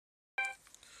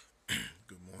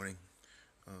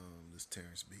is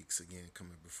Terrence Beeks again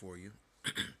coming before you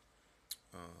to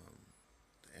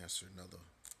answer another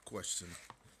question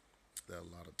that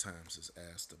a lot of times is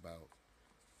asked about,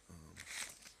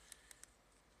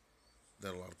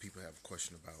 that a lot of people have a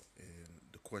question about. And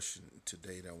the question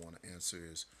today that I want to answer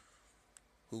is,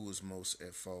 who was most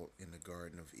at fault in the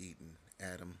Garden of Eden,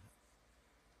 Adam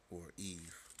or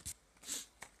Eve?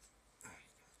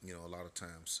 You know, a lot of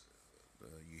times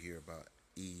you hear about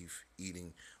Eve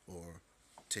eating or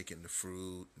taking the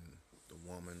fruit, and the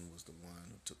woman was the one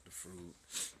who took the fruit,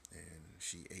 and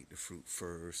she ate the fruit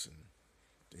first, and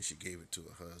then she gave it to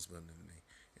her husband,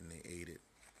 and they ate it.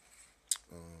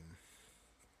 Um,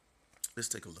 let's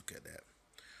take a look at that.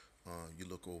 You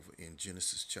look over in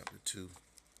Genesis chapter 2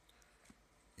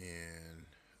 and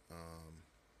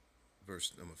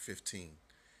verse number 15.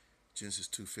 Genesis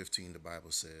 2:15. The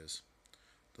Bible says,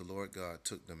 "The Lord God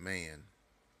took the man."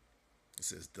 It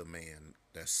says the man.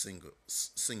 That's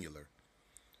singular.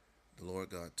 The Lord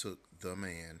God took the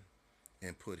man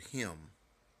and put him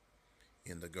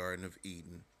in the Garden of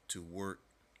Eden to work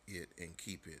it and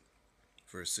keep it.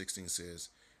 Verse 16 says,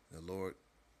 "The Lord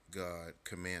God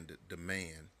commanded the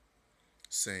man,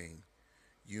 saying,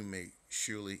 You may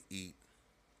surely eat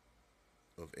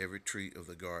of every tree of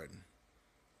the garden,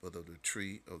 but of the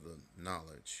tree of the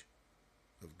knowledge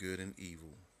of good and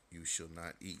evil you shall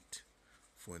not eat.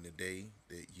 For in the day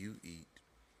that you eat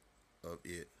of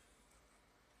it,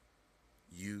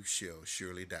 you shall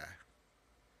surely die."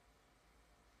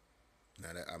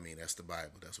 Now, that's the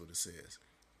Bible. That's what it says.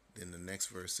 Then the next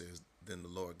verse says, "Then the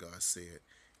Lord God said,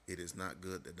 It is not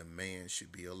good that the man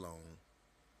should be alone.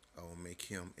 I will make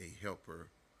him a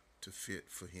helper to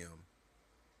fit for him."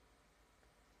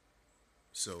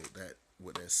 So that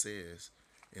what that says,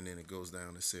 and then it goes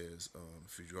down. It says,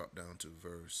 if you drop down to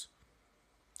verse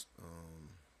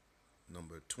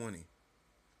number 20,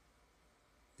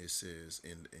 it says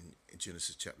in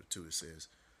Genesis chapter 2, it says,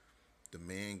 "The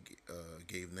man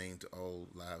gave name to all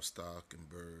livestock and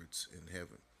birds in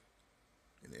heaven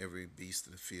and every beast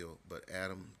of the field. But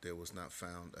Adam there was not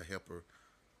found a helper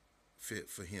fit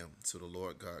for him. So the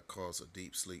Lord God caused a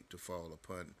deep sleep to fall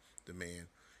upon the man.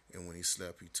 And when he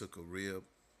slept, he took a rib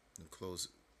and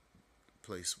closed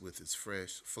place with its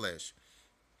fresh flesh.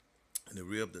 And the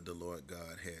rib that the Lord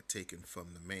God had taken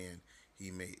from the man, he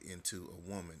made into a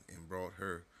woman and brought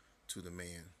her to the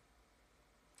man."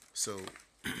 So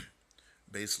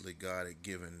basically, God had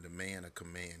given the man a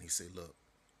command. He said, "Look,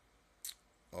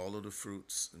 all of the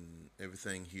fruits and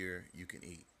everything here you can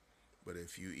eat. But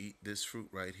if you eat this fruit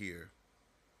right here,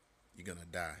 you're going to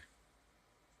die."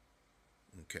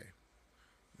 Okay.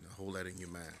 Now hold that in your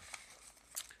mind.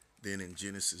 Then in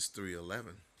Genesis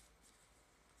 3:11,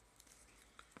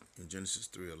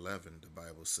 the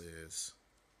Bible says,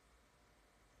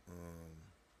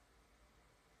 um,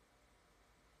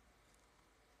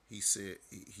 he said,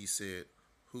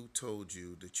 "Who told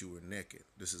you that you were naked?"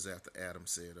 This is after Adam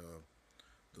said,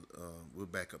 we'll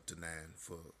back up to 9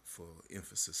 for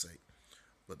emphasis sake.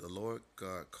 "But the Lord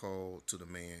God called to the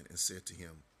man and said to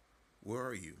him, Where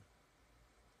are you?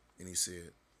 And he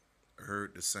said, I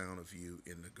heard the sound of you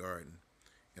in the garden,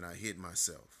 and I hid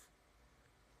myself.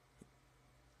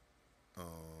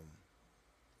 Um,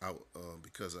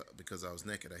 because I was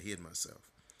naked, I hid myself."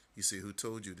 He said, "Who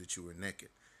told you that you were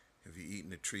naked? Have you eaten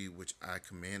the tree which I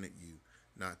commanded you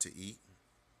not to eat?"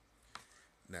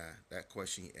 Now, that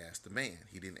question he asked the man.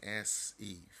 He didn't ask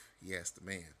Eve. He asked the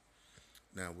man.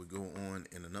 Now, we go on,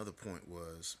 and another point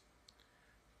was,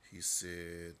 he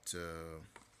said,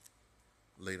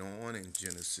 later on in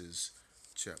Genesis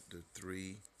chapter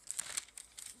 3,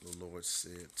 the Lord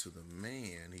said to the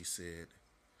man, he said,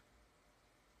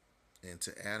 and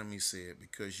to Adam he said,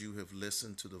 "Because you have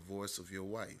listened to the voice of your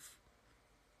wife,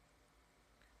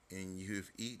 and you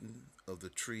have eaten of the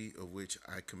tree of which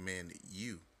I commanded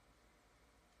you,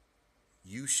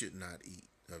 you should not eat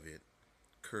of it.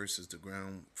 Cursed is the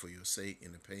ground for your sake,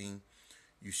 in the pain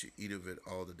you should eat of it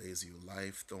all the days of your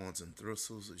life. Thorns and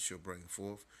thistles it shall bring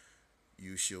forth.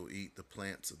 You shall eat the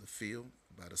plants of the field.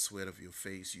 By the sweat of your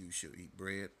face you shall eat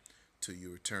bread till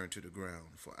you return to the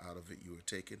ground. For out of it you are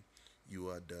taken. You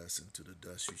are dust, and to the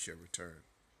dust you shall return."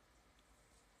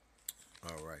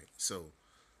 All right. So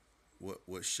what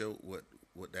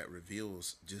that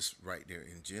reveals just right there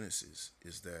in Genesis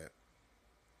is that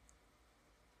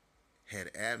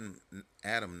had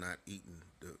Adam not eaten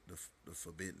the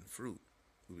forbidden fruit,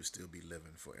 we would still be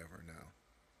living forever now.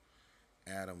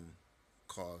 Adam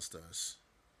caused us,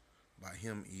 by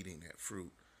him eating that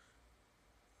fruit,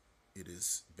 it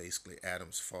is basically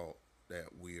Adam's fault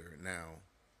that we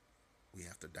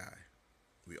have to die.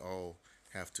 We all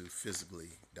have to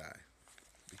physically die.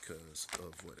 because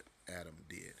of what Adam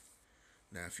did.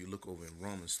 Now, if you look over in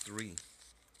Romans 3,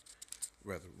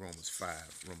 rather Romans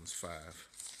 5,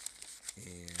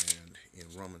 and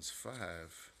in Romans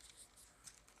 5,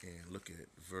 and look at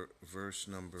verse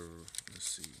number, let's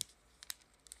see,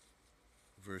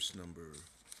 verse number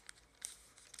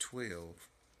 12,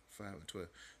 5 and 12,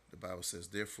 the Bible says,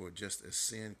 therefore, just as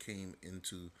sin came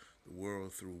into the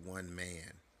world through one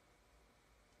man,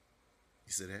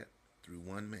 you see that? Through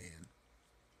one man,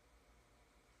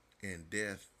 and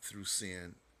death through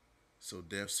sin, so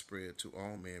death spread to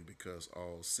all men because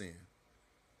all sinned.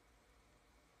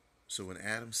 So when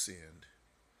Adam sinned,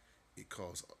 it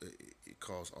caused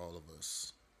all of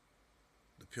us.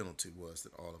 The penalty was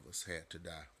that all of us had to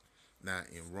die. Now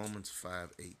in Romans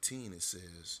 5:18 it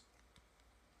says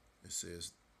let's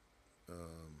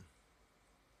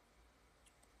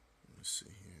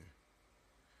see here.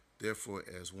 Therefore,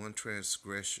 as one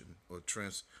transgression or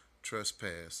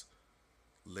trespass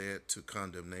led to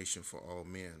condemnation for all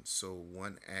men, so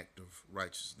one act of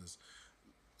righteousness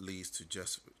leads to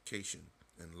justification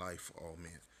and life for all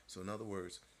men. So in other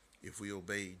words, if we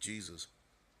obey Jesus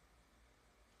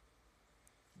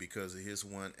because of his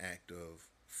one act of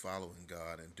following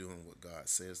God and doing what God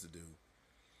says to do,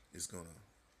 is going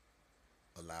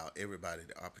to allow everybody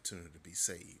the opportunity to be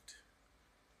saved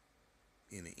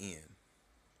in the end.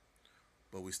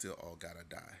 But we still all got to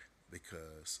die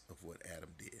because of what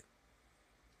Adam did.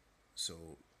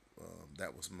 So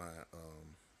that was my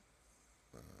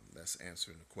that's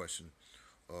answering the question,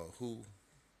 who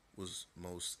was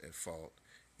most at fault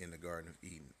in the Garden of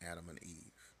Eden, Adam and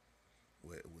Eve?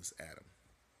 Well, it was Adam,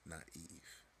 not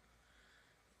Eve.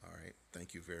 All right.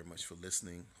 Thank you very much for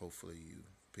listening. Hopefully you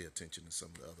pay attention to some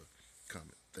of the other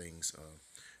comment things.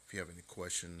 If you have any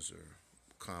questions or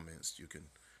comments, you'd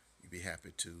be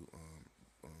happy to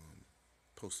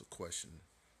post a question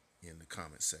in the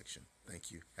comment section.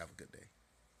 Thank you. Have a good day.